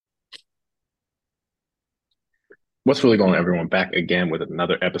What's really going on, everyone? Back again with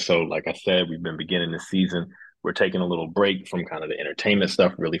another episode. Like I said, we've been beginning the season. We're taking a little break from kind of the entertainment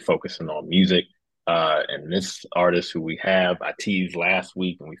stuff, really focusing on music. And this artist who we have, I teased last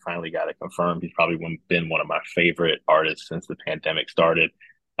week, and we finally got it confirmed. He's probably been one of my favorite artists since the pandemic started.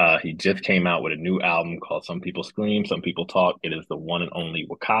 He just came out with a new album called "Some People Scream, Some People Talk." It is the one and only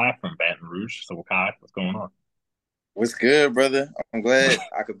Wakai from Baton Rouge. So, Wakai, what's going on? What's good, brother? I'm glad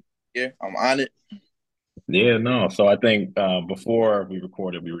I could be here. I'm honored. Yeah, no. So I think before we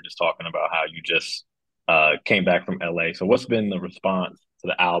recorded, we were just talking about how you just came back from LA. So what's been the response to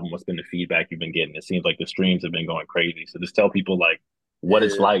the album? What's been the feedback you've been getting? It seems like the streams have been going crazy. So just tell people like what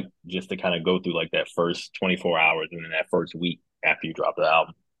it's Yeah. like just to kind of go through like that first 24 hours and then that first week after you drop the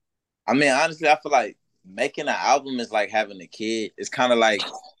album. I mean, honestly, I feel like making an album is like having a kid. It's kind of like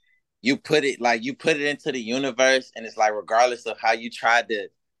you put it into the universe, and it's like regardless of how you try to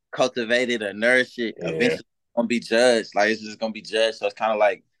cultivate it or nourish it, Yeah. eventually it's gonna be judged. Like it's just gonna be judged. So it's kind of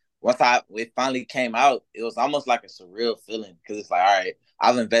like once it finally came out, it was almost like a surreal feeling because it's like, all right,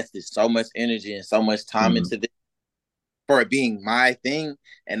 I've invested so much energy and so much time Mhm. into this for it being my thing,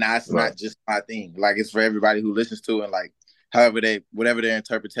 and now it's Right. not just my thing. Like it's for everybody who listens to it, and like however they whatever their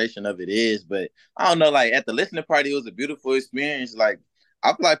interpretation of it is. But I don't know, like at the listening party, it was a beautiful experience. Like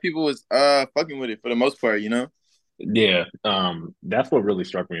I feel like people was fucking with it for the most part, you know? Yeah, that's what really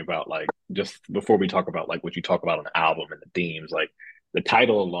struck me about like just before we talk about like what you talk about on the album and the themes, like the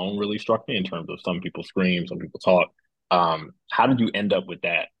title alone really struck me in terms of some people scream, some people talk. How did you end up with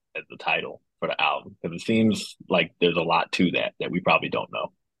that as the title for the album? Because it seems like there's a lot to that we probably don't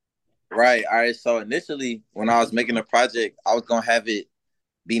know. Right. All right. So initially when I was making the project, I was gonna have it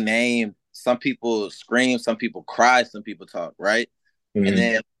be named Some People Scream, Some People Cry, Some People Talk, right? And Hmm.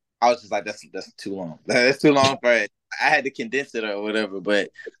 then I was just like, that's too long. That's too long for it. I had to condense it or whatever. But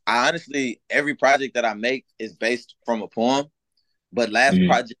I honestly, every project that I make is based from a poem. But last Hmm.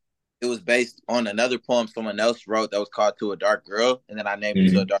 project, it was based on another poem someone else wrote that was called To a Dark Girl, and then I named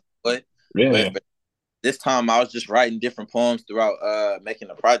it To a Hmm. Dark Boy. Yeah, yeah. But this time I was just writing different poems throughout making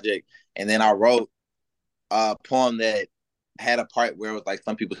the project, and then I wrote a poem that had a part where it was like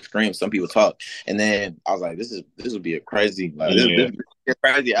some people scream, some people talk, and then I was like, this would be a crazy like this Yeah. would be a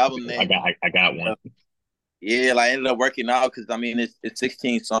crazy album I name. got I got one. Yeah, like I ended up working out because I mean it's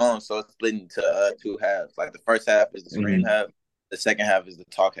 16 songs, so it's split into two halves. Like the first half is the scream Hmm. half, the second half is the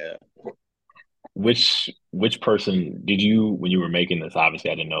talk half. Which person did you when you were making this? Obviously,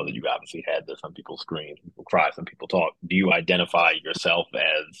 I didn't know that you obviously had the some people scream, some people cry, some people talk. Do you identify yourself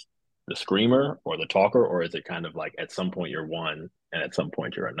as the screamer or the talker, or is it kind of like at some point you're one and at some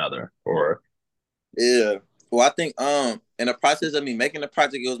point you're another? Or Yeah. Well, I think in the process of me making the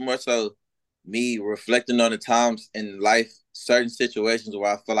project, it was more so me reflecting on the times in life, certain situations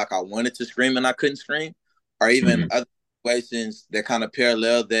where I felt like I wanted to scream and I couldn't scream, or even Mhm. other situations that kind of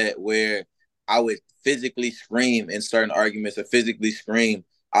parallel that where I would physically scream in certain arguments or physically scream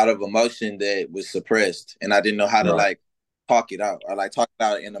out of emotion that was suppressed, and I didn't know how to Right. like talk it out or like talk it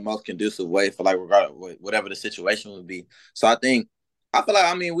out in the most conducive way for like regardless whatever the situation would be. So I feel like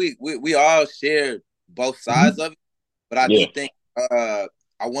I mean we all share both sides Mhm. of it, but I Yeah. do think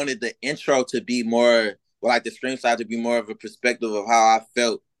I wanted the intro to be more, well, like the stream side to be more of a perspective of how I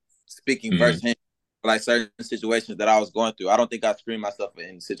felt speaking Mhm. firsthand, like certain situations that I was going through. I don't think I scream myself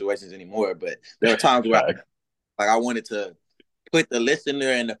in situations anymore, but there were times where Fact. I wanted to put the listener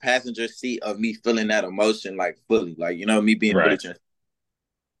in the passenger seat of me feeling that emotion like fully, like you know me being fully Right. transparent.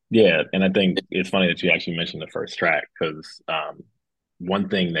 Yeah, and I think it's funny that you actually mentioned the first track because one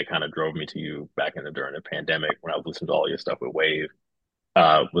thing that kind of drove me to you back in the during the pandemic when I was listening to all your stuff with Wave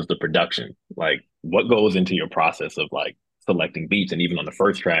was the production. Like, what goes into your process of like selecting beats, and even on the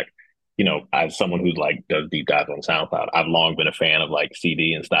first track, as someone who's like does deep dives on SoundCloud, I've long been a fan of like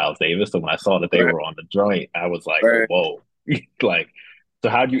CD and Styles Davis. So when I saw that they Right, were on the joint, I was like, right. whoa, like,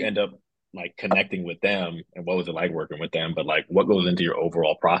 so how'd you end up like connecting with them, and what was it like working with them? But like, what goes into your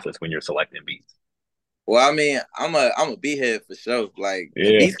overall process when you're selecting beats? Well, I mean, I'm a beathead for sure. Like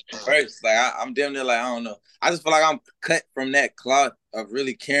the Yeah. beats first. Like I'm damn near like I don't know. I just feel like I'm cut from that cloth of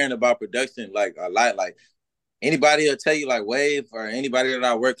really caring about production like a lot. Like anybody will tell you like Wave or anybody that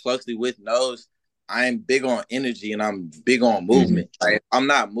I work closely with knows I'm big on energy and I'm big on Hmm. movement. Like if I'm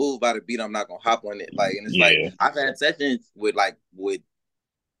not moved by the beat, I'm not gonna hop on it. Like and it's like Yeah. I've had sessions with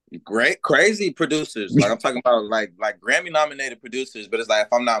great crazy producers. Like I'm talking about like Grammy nominated producers, but it's like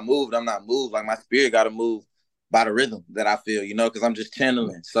if I'm not moved, I'm not moved. Like my spirit got to move by the rhythm that I feel, you know, because I'm just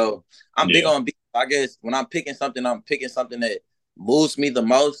channeling. So I'm big Yeah. on beats. I guess when I'm picking something that moves me the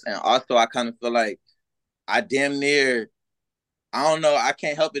most, and also I kind of feel like I damn near I don't know. I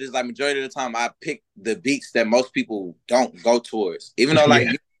can't help it. It's like majority of the time I pick the beats that most people don't go towards. Even though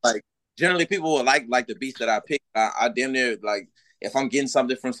Yeah, like generally people will like the beats that I pick. I damn near like if I'm getting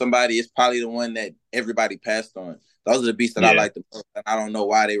something from somebody, it's probably the one that everybody passed on. Those are the beats that I yeah, like the most. And I don't know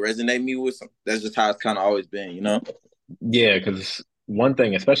why they resonate me with some. That's just how it's kind of always been, you know? yeah. Because one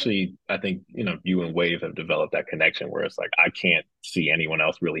thing, especially, I think you and Wave have developed that connection where it's like I can't see anyone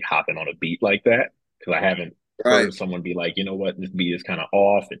else really hopping on a beat like that because I haven't Right. heard someone be like, you know what, this beat is kind of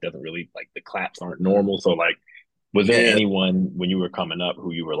off. It doesn't really like the claps aren't normal. So like, was there Yeah. anyone when you were coming up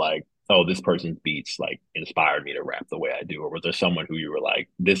who you were like, oh, this person's beats like inspired me to rap the way I do, or was there someone who you were like,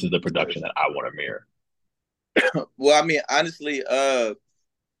 this is the production that I want to mirror? Well, I mean, honestly, it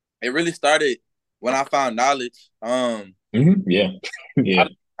really started when I found knowledge. Yeah, yeah,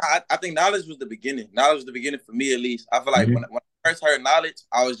 I, I think knowledge was the beginning. Knowledge was the beginning for me, at least. I feel like hmm when I first heard knowledge,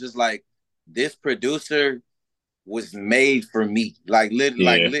 I was just like, this producer was made for me.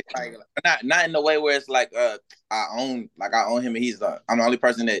 yeah, Like not in the way where it's like I own him and I'm the only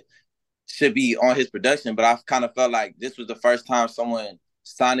person that should be on his production. But I kind of felt like this was the first time someone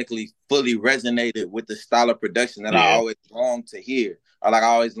sonically fully resonated with the style of production that I yeah, always longed to hear or like I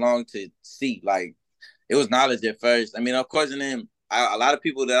always longed to see. Like it was knowledge at first. I mean, of course, and then a lot of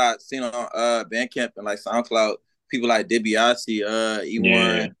people that I seen on Bandcamp and like SoundCloud, people like DiBiase, E1,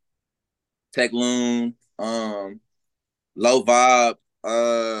 yeah, Tech Loon, Low Vibe,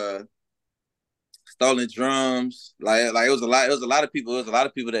 Stolen Drums. Like it was a lot of people. It was a lot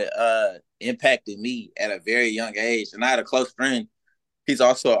of people that impacted me at a very young age. And I had a close friend. He's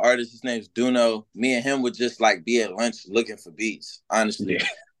also an artist. His name's Duno. Me and him would just like be at lunch looking for beats. Honestly, yeah,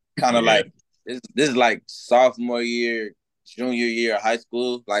 kind of yeah, like this is like sophomore year, junior year of high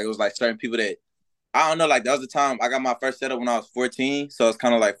school. Like it was like certain people that I don't know, like that was the time I got my first setup when I was 14. So it's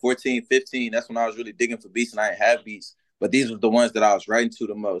kind of like 14, 15. That's when I was really digging for beats and I didn't have beats. But these were the ones that I was writing to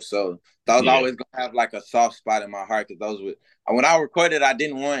the most. So those yeah, always gonna have like a soft spot in my heart because those were when I recorded, I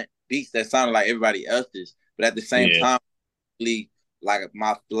didn't want beats that sounded like everybody else's. But at the same yeah. time, really, like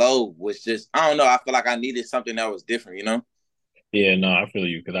my flow was just I don't know, I feel like I needed something that was different, you know? Yeah, no, I feel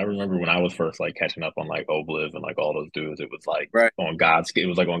you because I remember when I was first like catching up on like Obliv and like all those dudes, it was like Right. it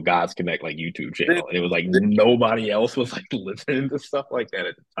was like on God's Connect like YouTube channel, and it was like nobody else was like listening to stuff like that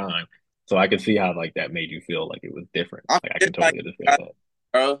at the time. So I could see how like that made you feel like it was different. I'm Like I still can trying totally to understand that.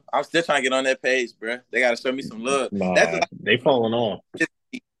 bro. I'm still trying to get on that page, bro. They gotta show me some love. That's Nah, like they falling off.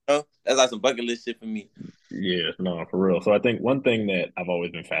 you know? That's like some bucket list shit for me. Yeah, no, for real. So I think one thing that I've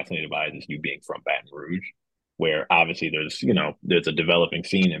always been fascinated by is you being from Baton Rouge, where obviously there's a developing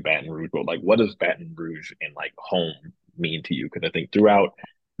scene in Baton Rouge, but like what does Baton Rouge and like home mean to you? Because I think throughout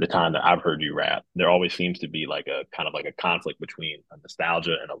the time that I've heard you rap, there always seems to be like a kind of like a conflict between a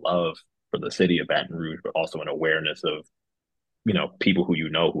nostalgia and a love for the city of Baton Rouge, but also an awareness of, people who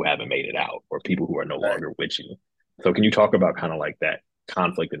who haven't made it out or people who are no Right. longer with you. So can you talk about kind of like that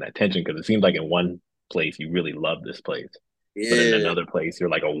conflict and that tension? Because it seems like in one place you really love this place, but in Yeah. another place you're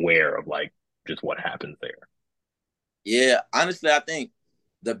like aware of like just what happens there. Yeah. Honestly, I think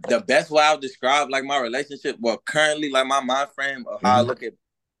the best way I would describe like my relationship, well, currently, like my mind frame of how I Hmm. look at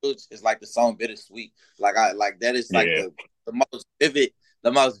Roots is like the song Bittersweet. Like I like that is like Yeah, the most vivid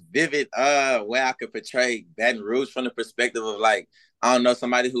way I could portray Baton Rouge from the perspective of like, I don't know,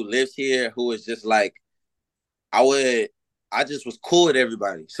 somebody who lives here who is just like I would I just was cool with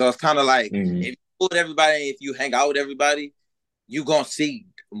everybody. So it's kind of like if hmm, you cool with everybody, if you hang out with everybody, you gonna see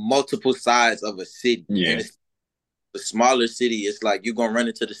multiple sides of a city. And yeah, it's the smaller city, it's like you're gonna run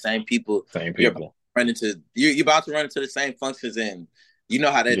into the same people. same people. You're about to run into the same functions, and you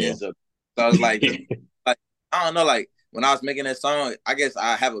know how that Yeah, ends up. So it's like just like I don't know, like when I was making that song, I guess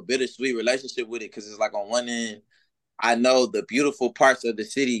I have a bittersweet relationship with it because it's like on one end, I know the beautiful parts of the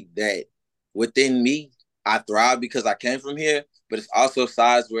city that within me I thrive because I came from here, but it's also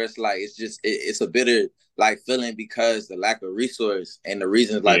sides where it's like it's a bitter like feeling because the lack of resource and the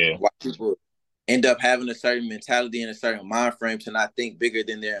reasons like yeah, why people end up having a certain mentality and a certain mind frame to not think bigger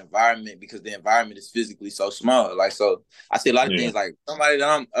than their environment because the environment is physically so small. Like so I see a lot of yeah, things like somebody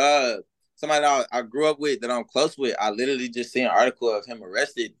that I grew up with that I'm close with, I literally just see an article of him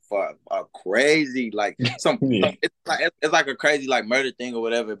arrested for a crazy like yeah, it's like a crazy like murder thing or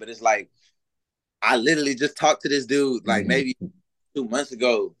whatever. But it's like I literally just talked to this dude like maybe hmm. 2 months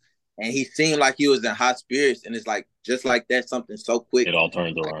ago, and he seemed like he was in high spirits. And it's like just like that, something so quick It all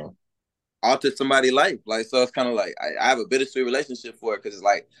turns like around. altered somebody's life. Like so, it's kind of like I have a bittersweet relationship for it because it's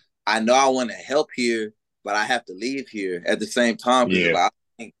like I know I want to help here, but I have to leave here at the same time because it's Yeah,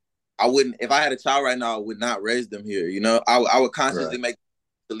 like I wouldn't if I had a child right now, I would not raise them here. You know, I would consciously right. make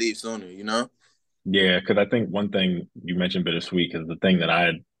to leave sooner. You know. Yeah, because I think one thing you mentioned bittersweet, because the thing that I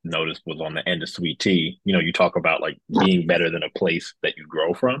had noticed was on the end of Sweet Tea, you talk about like being better than a place that you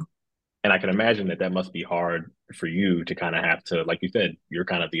grow from. And I can imagine that that must be hard for you to kind of have to, like you said, you're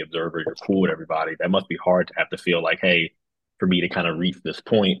kind of the observer, you're cool with everybody. That must be hard to have to feel like, hey, for me to kind of reach this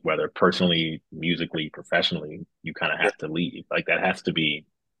point, whether personally, musically, professionally, you kind of Yeah. have to leave. Like that has to be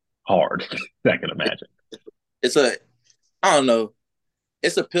hard. I can imagine. It's a I don't know.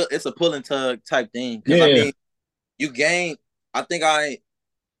 It's a pull and tug type thing. Because I Yeah. mean, you gain. I think I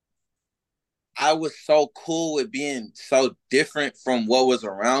was so cool with being so different from what was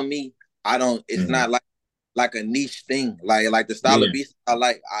around me. I don't. It's Hmm. not like a niche thing. Like the style of Yeah. beats I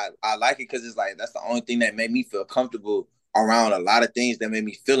like it because it's like that's the only thing that made me feel comfortable around a lot of things that made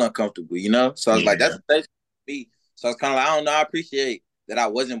me feel uncomfortable, you know? So I was like, that's Yeah. the me. So it's kind of like, I don't know, I appreciate that I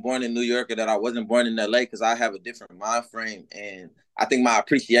wasn't born in New York or that I wasn't born in LA because I have a different mind frame. And I think my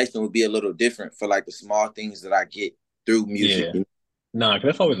appreciation would be a little different for like the small things that I get through music. Yeah. No, 'cause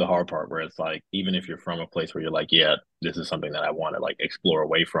that's always the hard part where it's like, even if you're from a place where you're like, yeah, this is something that I want to like explore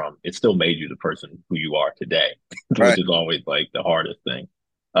away from, it still made you the person who you are today, which Right. is always like the hardest thing.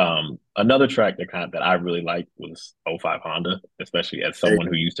 Another track that I really liked was '05 Honda, especially as Hey, someone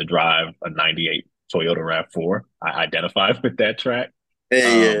who used to drive a '98 Toyota RAV4. I identify with that track.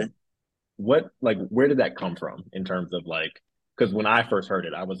 hey, yeah. Um, where did that come from in terms of like, because when I first heard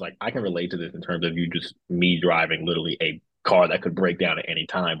it, I was like, I can relate to this in terms of you just me driving literally a car that could break down at any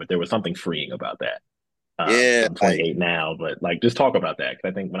time, but there was something freeing about that. Yeah. I'm Like, 28 now, but like just talk about that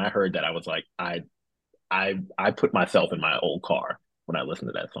because I think when I heard that, I was like, I put myself in my old car when I listened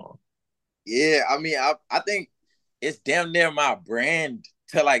to that song. yeah, I mean, I think it's damn near my brand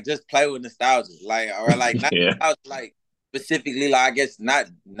to like just play with nostalgia, like or like not Yeah, nostalgia, like specifically like I guess not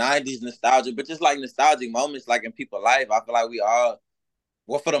 '90s nostalgia, but just like nostalgic moments like in people's life. I feel like we all,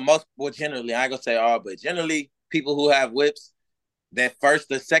 well, for the most, well, generally, I ain't gonna say all, but generally, people who have whips, that first,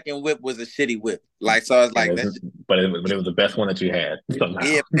 the second whip was a shitty whip. Like so, it's and like it's that's but it was the best one that you had somehow.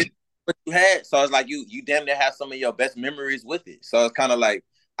 yeah, what you had. So it's like you damn near have some of your best memories with it. So it's kind of like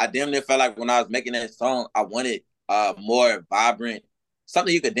I damn near felt like when I was making that song, I wanted more vibrant,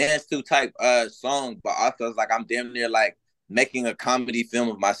 something you could dance to type song, but also it's like I'm damn near like making a comedy film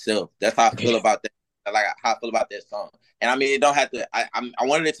of myself. That's how I feel about that. Like how I feel about that song. And I mean, it don't have to. I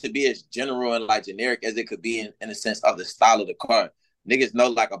wanted it to be as general and like generic as it could be in the sense of the style of the car. Niggas know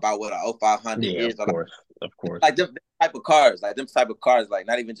like about what a '05 Honda Yeah, is, of or course, of course. like them type of cars, like them type of cars, like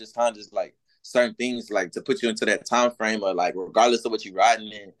not even just Hondas, like certain things, like to put you into that time frame, or like regardless of what you're riding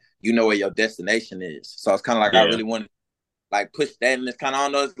in, you know where your destination is. So it's kind of like I Yeah, really want to like push that, and it's kind of I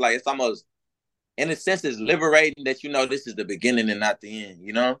don't know, it's like it's almost in a sense it's liberating that you know this is the beginning and not the end.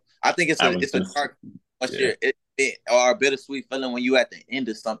 You know, I think I was it's a just dark, once yeah. you're or a bittersweet feeling when you at the end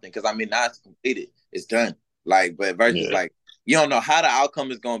of something. Because I mean now it's completed, it's done. Like, but versus Yeah. like you don't know how the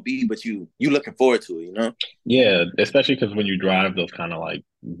outcome is gonna be, but you looking forward to it. You know. Yeah, especially because when you drive those kind of like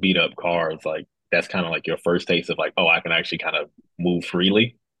beat up cars, like that's kind of like your first taste of like, oh, I can actually kind of move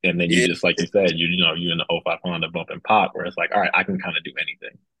freely. And then you Yeah, just, like you said, you're in the '05 Honda bump and pop where it's like, all right, I can kind of do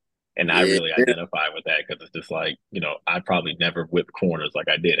anything. And I yeah. really identify with that because it's just like, I probably never whipped corners like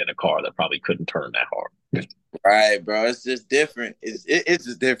I did in a car that probably couldn't turn that hard. Right, bro. It's just different. It's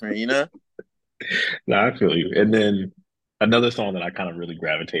just different, you know? No, I feel you. And then another song that I kind of really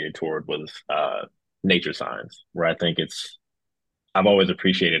gravitated toward was Nature Signs, where I think I've always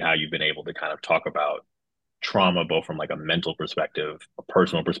appreciated how you've been able to kind of talk about trauma, both from like a mental perspective, a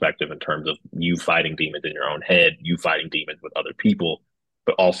personal perspective, in terms of you fighting demons in your own head, you fighting demons with other people,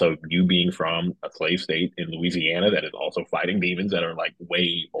 but also you being from a slave state in Louisiana that is also fighting demons that are like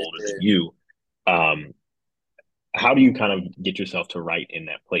way older than Yeah. you. Um, how do you kind of get yourself to write in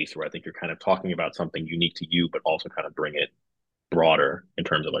that place where I think you're kind of talking about something unique to you, but also kind of bring it broader in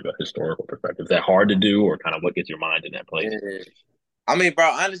terms of like a historical perspective? Is that hard to do, or kind of what gets your mind in that place? Yeah. I mean, bro,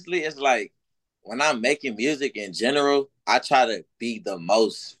 honestly, it's like when I'm making music in general, I try to be the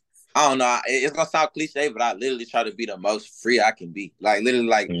most. I don't know. It's gonna sound cliche, but I literally try to be the most free I can be. Like literally,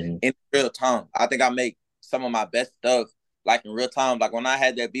 like Mm-hmm. in real time. I think I make some of my best stuff like in real time. Like when I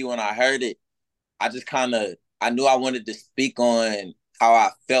had that beat, when I heard it, I just kind of I knew I wanted to speak on how I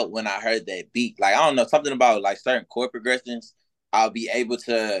felt when I heard that beat. Like I don't know something about like certain chord progressions. I'll be able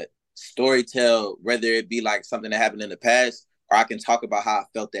to story tell whether it be like something that happened in the past or I can talk about how I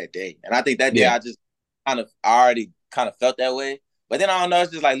felt that day. And I think that day Yeah, I just I already kind of felt that way. But then I don't know.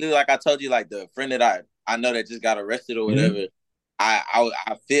 It's just like literally like I told you, like the friend that I know that just got arrested or mm-hmm. whatever.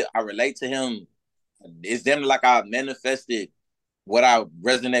 I feel I relate to him. It's them like I manifested what I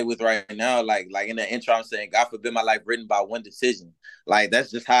resonate with right now, like in the intro, I'm saying, God forbid my life written by one decision. Like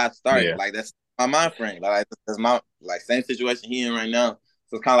that's just how I start. Yeah, Like that's my mind frame. Like that's my like same situation he in right now.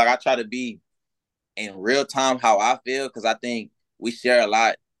 So it's kind of like I try to be in real time how I feel because I think we share a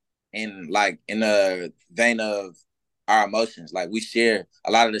lot in like in the vein of our emotions. Like we share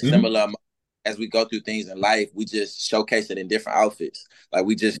a lot of the Hmm. similar as we go through things in life. We just showcase it in different outfits. Like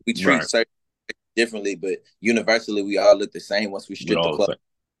we treat Right. certain differently, but universally we all look the same once we With strip the all clothes. the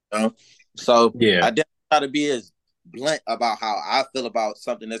You know? So yeah, I definitely try to be as blunt about how I feel about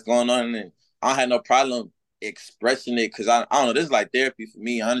something that's going on, and I don't have no problem expressing it because I don't know. This is like therapy for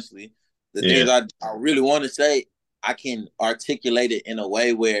me, honestly. The things yeah, I really want to say, I can articulate it in a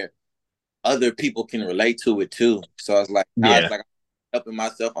way where other people can relate to it too. So it's like now it's yeah, like I'm helping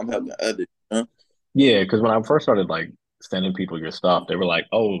myself, I'm helping others. You know? yeah. Because when I first started like sending people your stuff, they were like,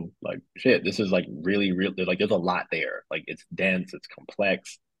 "Oh, like shit, this is like really, really like there's a lot there. Like it's dense, it's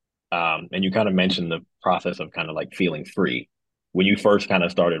complex." And you kind of mentioned the process of kind of like feeling free. When you first kind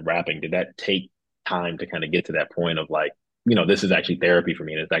of started rapping, did that take time to kind of get to that point of like, this is actually therapy for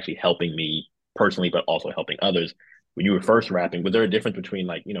me and it's actually helping me personally, but also helping others? When you were first rapping, was there a difference between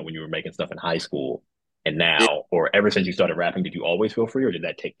like, when you were making stuff in high school and Yeah, now, or ever since you started rapping, did you always feel free or did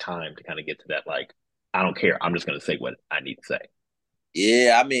that take time to kind of get to that like, I don't care, I'm just going to say what I need to say?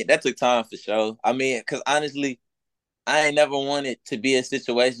 yeah. I mean, that took time for sure. I mean, because honestly, I ain't never wanted to be a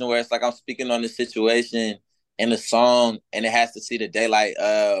situation where it's like I'm speaking on the situation in a song and it has to see the daylight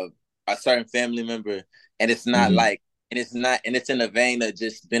of a certain family member and it's not Hmm. like and it's in a vein of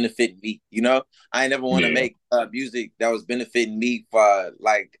just benefiting me, you know? I ain't never want to Yeah. make music that was benefiting me for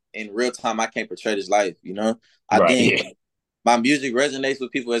like in real time I can't portray this life, you know? I Right. think Yeah. my music resonates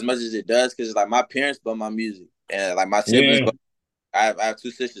with people as much as it does because like my parents bought my music and like my siblings Yeah. bought I have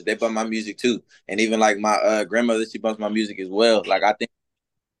two sisters. They bump my music too, and even like my grandmother, she bumps my music as well. Like I think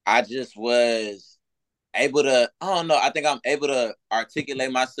I just was able to. I don't know. I think I'm able to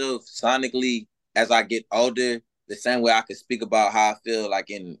articulate myself sonically as I get older, the same way I could speak about how I feel like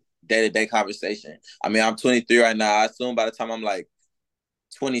in day to day conversation. I mean, I'm 23 right now. I assume by the time I'm like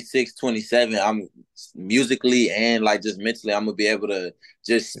 26, 27, I'm musically and like just mentally, I'm gonna be able to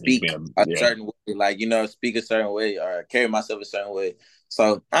just You speak being, a yeah. certain way, like speak a certain way or carry myself a certain way.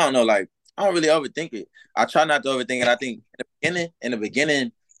 So I don't know, like I don't really overthink it. I try not to overthink it. I think in the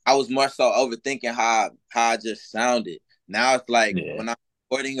beginning, I was more so overthinking how I just sounded. Now it's like Yeah. when I'm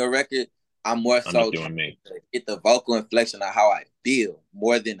recording a record, I'm more I'm just so trying doing me. to get the vocal inflection of how I feel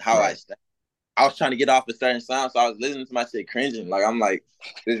more than how I Right. sound. I was trying to get off a certain sound, so I was listening to my shit cringing. Like I'm like,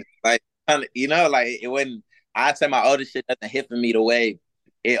 this, like kinda, like it wasn't. I'd say my older shit doesn't hit for me the way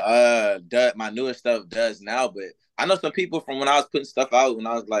it does my newer stuff does now. But I know some people from when I was putting stuff out when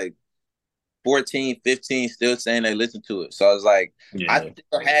I was like 14, 15, still saying they listen to it. So I was like, I Yeah.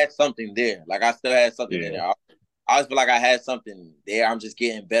 still had something there. Like I still had something in Yeah. there. I always feel like I had something there. I'm just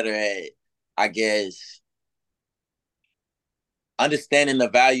getting better at, I guess, understanding the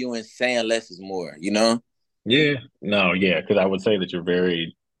value in saying less is more. You know? Yeah. No, yeah. Because I would say that you're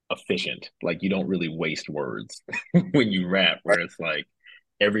very efficient. Like you don't really waste words when you rap, where it's like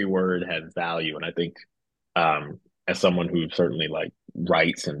every word has value. And I think as someone who certainly like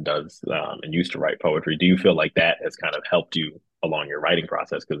writes and does and used to write poetry, do you feel like that has kind of helped you along your writing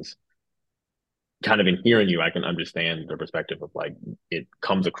process? Because kind of in hearing you, I can understand the perspective of like it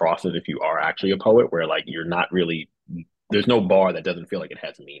comes across as if you are actually a poet, where like you're not really. There's no bar that doesn't feel like it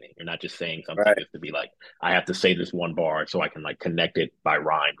has meaning. You're not just saying something Right. just to be like, I have to say this one bar so I can like connect it by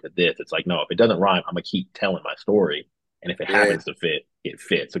rhyme to this. It's like, no, if it doesn't rhyme, I'm gonna keep telling my story, and if it Yeah. happens to fit, it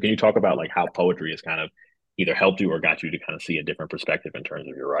fits. So can you talk about like how poetry has kind of either helped you or got you to kind of see a different perspective in terms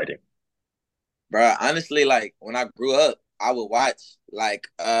of your writing? Bro, honestly, like when I grew up, I would watch like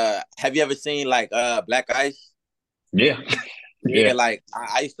have you ever seen like Black Ice? Yeah, Yeah, yeah, like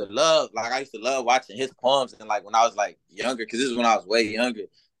I used to love watching his poems and like when I was like younger, because this is when I was way younger.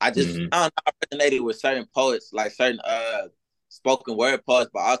 hmm I don't know, I resonated with certain poets, like certain spoken word poets,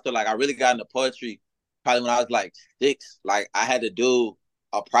 but also like I really got into poetry probably when I was like 6. Like I had to do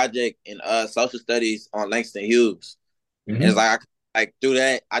a project in social studies on Langston Hughes. And it's hmm like like through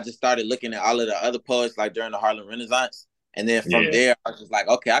that, I just started looking at all of the other poets like during the Harlem Renaissance. And then from yeah, there, I was just like,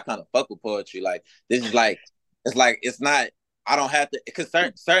 okay, I kind of fuck with poetry. Like this is like it's not. I don't have to because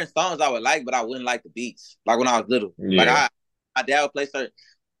certain songs I would like, but I wouldn't like the beats. Like when I was little, like yeah, my dad would play certain.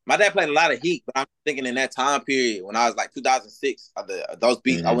 My dad played a lot of Heat, but I'm thinking in that time period when I was like 2006, those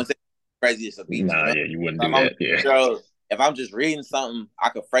beats I hmm wouldn't say craziest of beats, you nah, know. yeah, you wouldn't So do that, yeah, if I'm just reading something, I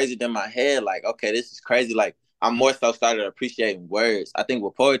could phrase it in my head like, okay, this is crazy. Like I'm more so started appreciating words. I think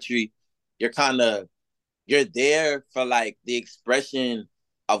with poetry, you're kind of you're there for like the expression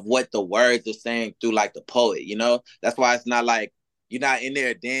of what the words are saying through like the poet, you know? That's why it's not like you're not in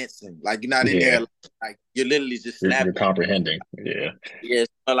there dancing, like you're not in there Yeah, like you're literally just you're snapping. comprehending. Yeah, Yeah,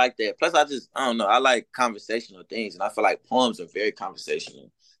 I like that. Plus, I don't know, I like conversational things, and I feel like poems are very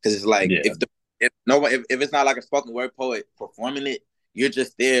conversational because it's like yeah, if no one if it's not like a spoken word poet performing it, you're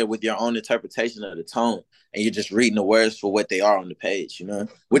just there with your own interpretation of the tone, and you're just reading the words for what they are on the page,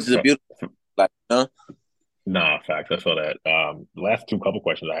 which is a F- beautiful like. nah, facts. I feel that. The last two couple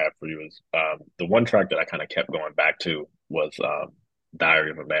questions I have for you is the one track that I kind of kept going back to was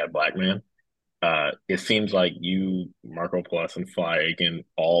 "Diary of a Mad Black Man." It seems like you, Marco Plus, and Fly Aiken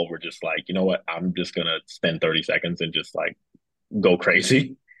all were just like, you know what? I'm just gonna spend 30 seconds and just like go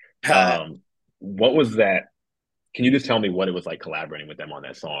crazy. Um, what was that? Can you just tell me what it was like collaborating with them on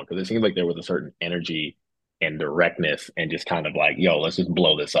that song? Because it seemed like there was a certain energy and directness and just kind of like, yo, let's just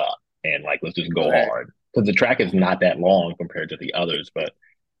blow this up and like let's just go Right. hard. Because the track is not that long compared to the others, but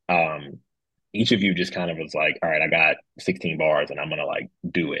um each of you just kind of was like, all right, I got 16 bars and I'm gonna like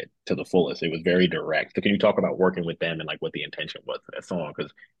do it to the fullest. It was very direct. So can you talk about working with them and like what the intention was for that song?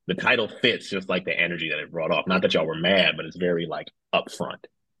 Because the title fits just like the energy that it brought off. Not that y'all were mad, but it's very like upfront.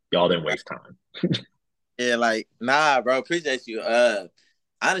 Y'all didn't waste time. Yeah, like nah, bro. Appreciate you.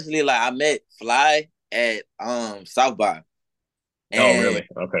 Honestly, like I met Fly at South by, Oh, and really?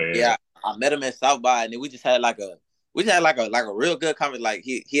 Okay, yeah. yeah, I met him at South by, and then we just had like a real good conversation. Like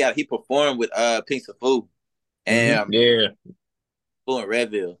he performed with Pink Fu and Yeah, Fu in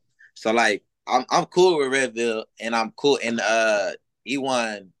Redville. So like I'm cool with Redville, and I'm cool. And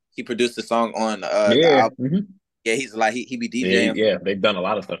he produced the song on the yeah. album. Yeah, he's like he be Yeah, DJing. yeah. They've done a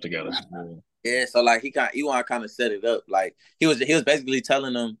lot of stuff together. Yeah, so like he want to kind of set it up. Like he was basically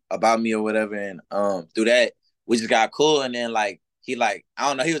telling them about me or whatever, and through that we just got cool. And then like he like I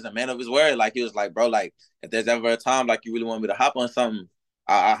don't know, he was a man of his word. Like he was like, bro, like if there's ever a time like you really want me to hop on something,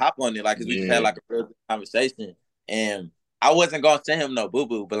 I'll hop on it. Like cause we just had Yeah, like a real good conversation, and I wasn't gonna send him no boo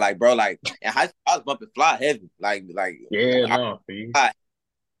boo, but like bro, like in high school I was bumping Fly heavy, like yeah. I, No, see,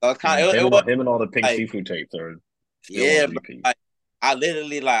 so it's kind of him it and was all the Pink like Seafood tapes are still yeah, on bro. repeat. Like, I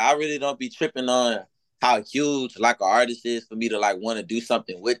literally like I really don't be tripping on how huge like an artist is for me to like want to do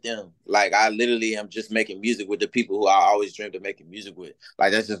something with them. Like I literally am just making music with the people who I always dreamed of making music with.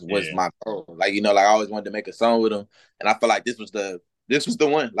 Like that's just what's Yeah, my goal. Like like I always wanted to make a song with them, and I feel like this was the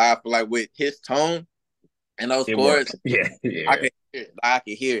one. Like I feel like with his tone and those it chords, works. Yeah, I yeah, can hear it. Like, I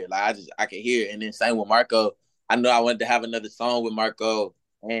can hear it. Like I can hear it. And then same with Marco. I know I wanted to have another song with Marco,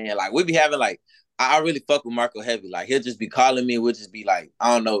 and like we be having like I really fuck with Marco heavy. Like he'll just be calling me. We'll just be like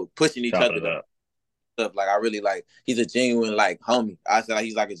I don't know, pushing each chopping other it to up. stuff. Like I really like he's a genuine like homie. I said like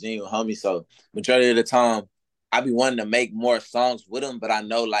he's like a genuine homie. So majority of the time, I be wanting to make more songs with him, but I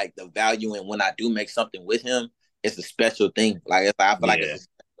know like the value in when I do make something with him, it's a special thing. Like it's like I feel like Yeah,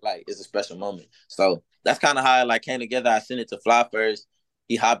 it's a special moment. So that's kind of how it like came together. I sent it to Fly first.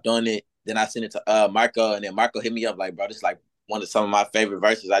 He hopped on it. Then I sent it to Marco, and then Marco hit me up like, bro, this is like one of some of my favorite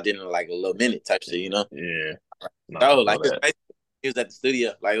verses I did in like a little minute type shit. yeah. Nah, I So feel like that. he was at the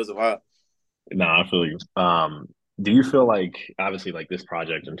studio, like it was a vibe. Nah, I feel you. Do you feel like obviously like this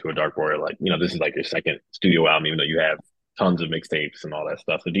project Into a Dark Warrior, like this is like your second studio album, even though you have tons of mixtapes and all that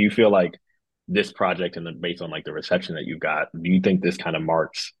stuff. So do you feel like this project and based on like the reception that you got, do you think this kind of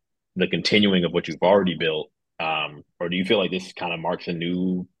marks the continuing of what you've already built? Or do you feel like this kind of marks a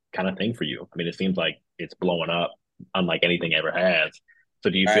new kind of thing for you? I mean, it seems like it's blowing up unlike anything ever has. So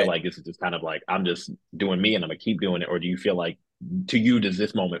do you All feel right. like this is just kind of like I'm just doing me and I'm gonna keep doing it, or do you feel like to you does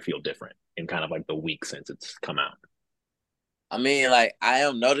this moment feel different in kind of like the week since it's come out? I mean, like I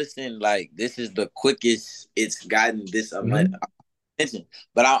am noticing like this is the quickest it's gotten this amount Hmm. of attention.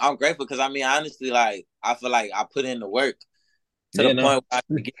 But I'm grateful because I mean honestly, like I feel like I put in the work to the Yeah, no, point where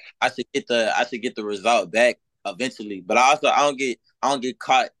I should get the result back eventually. But I don't get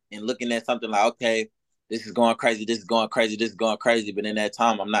caught in looking at something like, okay, this is going crazy, this is going crazy, this is going crazy. But in that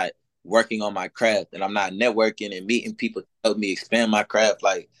time I'm not working on my craft and I'm not networking and meeting people to help me expand my craft.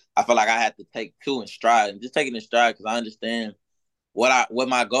 Like I feel like I have to take two in stride and just take it in stride because I understand what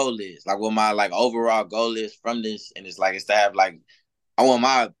my goal is, like what my like overall goal is from this. And it's to have like I want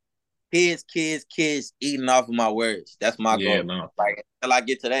my kids eating off of my words. That's my yeah, goal. no, Like until I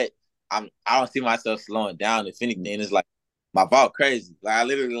get to that, I don't see myself slowing down. If anything, it's like my vault crazy. Like I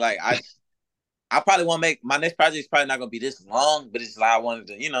literally like I probably want to make my next project is probably not gonna be this long, but it's like I wanted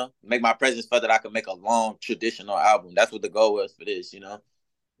to, make my presence felt that I could make a long traditional album. That's what the goal was for this.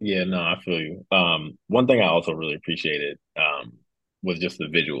 yeah, no, I feel you. One thing I also really appreciated was just the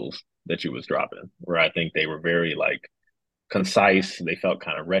visuals that you was dropping, where I think they were very like concise. They felt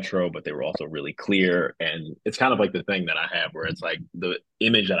kind of retro, but they were also really clear. And it's kind of like the thing that I have where it's like the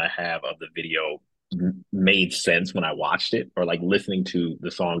image that I have of the video made sense when I watched it, or like listening to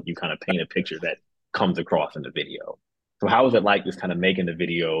the song, you kind of paint a picture that comes across in the video. So how was it like just kind of making the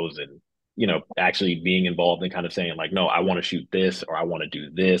videos and actually being involved and kind of saying like, no, I want to shoot this or I want to do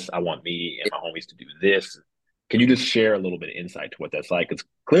this. I want me and my homies to do this. Can you just share a little bit of insight to what that's like? Because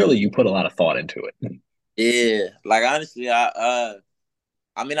clearly you put a lot of thought into it. Yeah, like honestly, I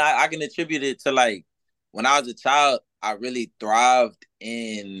mean, I can attribute it to like when I was a child, I really thrived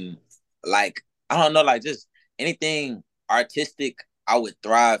in like I don't know, like just anything artistic. I would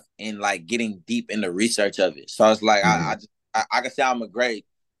thrive in like getting deep in the research of it. So it's like Mm-hmm. I can say I'm a great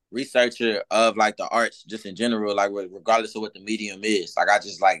researcher of like the arts just in general, like regardless of what the medium is. Like I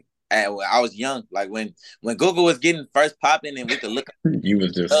just like when I was young, like when Google was getting first popping and we could look You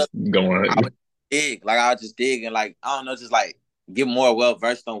was up, just I going, would dig, like I would just dig and like I don't know, just like get more well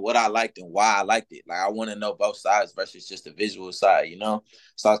versed on what I liked and why I liked it. Like I want to know both sides versus just the visual side, you know.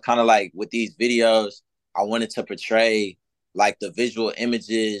 So it's kind of like with these videos, I wanted to portray like the visual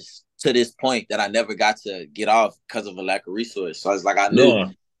images to this point that I never got to get off because of a lack of resource. So it's like I knew yeah,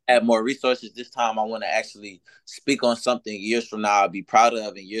 I had more resources this time. I want to actually speak on something years from now I'll be proud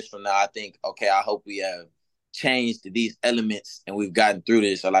of, and years from now I think, okay, I hope we have changed these elements and we've gotten through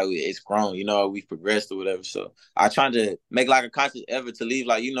this, or like it's grown, you know, we've progressed or whatever. So I trying to make like a conscious effort to leave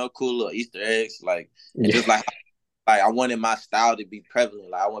like, you know, cool little Easter eggs, like, and just yeah, like I wanted my style to be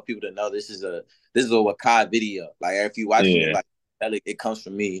prevalent. Like I want people to know this is a Wakai video. Like if you watching it, yeah. like it comes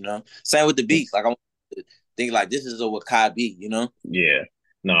from me, you know. Same with the beats. Like I want to think like this is a Wakai beat, you know. Yeah,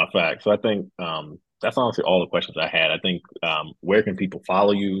 no, fact. So I think that's honestly all the questions I had. I think where can people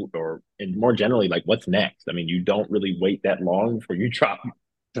follow you, or and more generally, like what's next? I mean, you don't really wait that long before you drop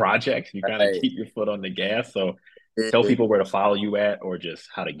projects. You kind of Right. keep your foot on the gas. So tell people where to follow you at, or just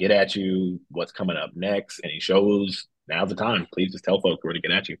how to get at you, what's coming up next, any shows. Now's the time. Please just tell folks where to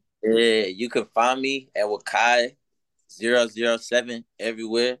get at you. Yeah, you can find me at Wakai 007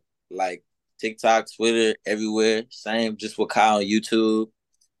 everywhere, like TikTok, Twitter, everywhere. Same, just Wakai on YouTube.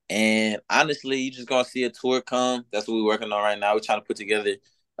 And honestly, you just gonna see a tour come. That's what we're working on right now. We're trying to put together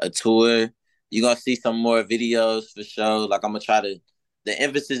a tour. You're gonna see some more videos for sure. Like I'm gonna try to. The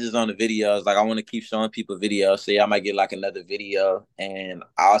emphasis is on the videos. Like I want to keep showing people videos. So yeah, I might get like another video, and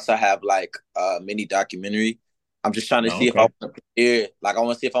I also have like a mini documentary. I'm just trying to Oh, see if I okay. want to premiere. Like I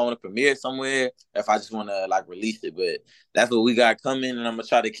want to see if I want to premiere it somewhere, if I just want to like release it. But that's what we got coming, and I'm gonna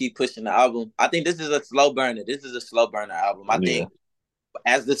try to keep pushing the album. I think this is a slow burner. This is a slow burner album. I Yeah. think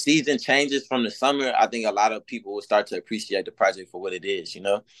as the season changes from the summer, I think a lot of people will start to appreciate the project for what it is, you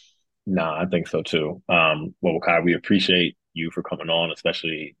know? No, I think so too. Well, Kai, we appreciate you for coming on,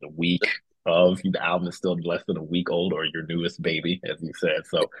 especially the week of the album is still less than a week old, or your newest baby, as you said.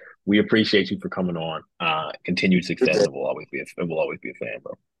 So we appreciate you for coming on. Continued success, and we'll always be a fan,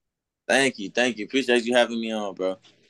 bro. Thank you. Thank you. Appreciate you having me on, bro.